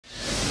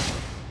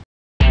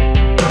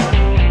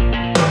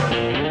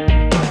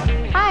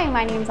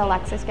my name is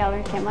Alexis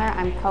Geller-Kimler.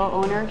 I'm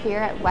co-owner here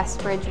at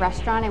Westbridge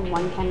Restaurant in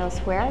One Kendall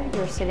Square.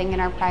 You're sitting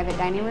in our private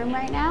dining room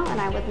right now, and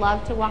I would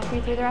love to walk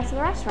you through the rest of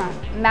the restaurant.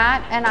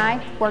 Matt and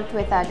I worked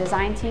with a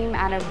design team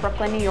out of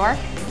Brooklyn, New York.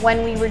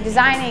 When we were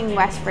designing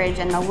Westbridge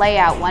and the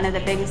layout, one of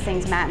the biggest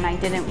things Matt and I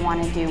didn't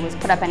want to do was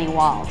put up any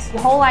walls. The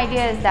whole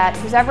idea is that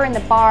who's ever in the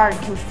bar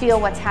can feel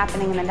what's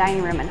happening in the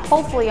dining room and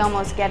hopefully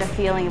almost get a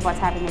feeling of what's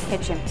happening in the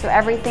kitchen. So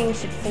everything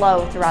should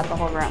flow throughout the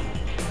whole room.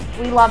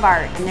 We love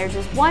art, and there's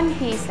this one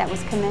piece that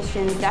was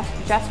commissioned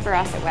just for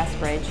us at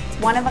Westbridge. It's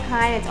one of a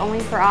kind, it's only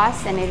for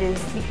us, and it is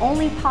the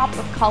only pop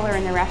of color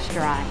in the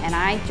restaurant, and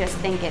I just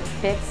think it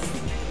fits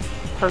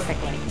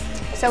perfectly.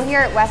 So here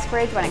at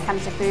Westbridge, when it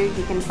comes to food,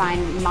 you can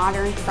find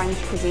modern French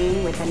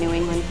cuisine with a New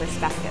England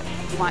perspective.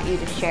 We want you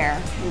to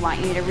share. We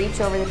want you to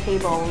reach over the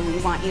table. We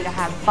want you to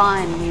have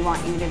fun. We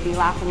want you to be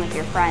laughing with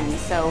your friends.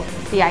 So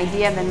the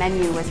idea of the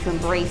menu was to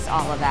embrace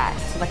all of that.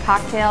 So the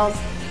cocktails,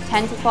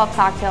 10 to 12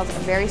 cocktails, a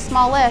very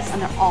small list,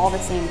 and they're all the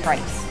same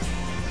price.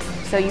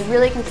 So you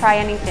really can try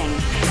anything.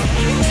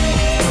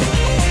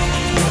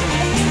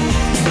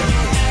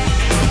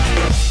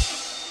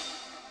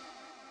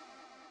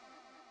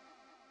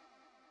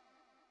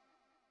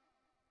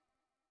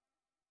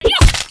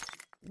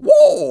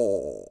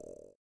 Whoa!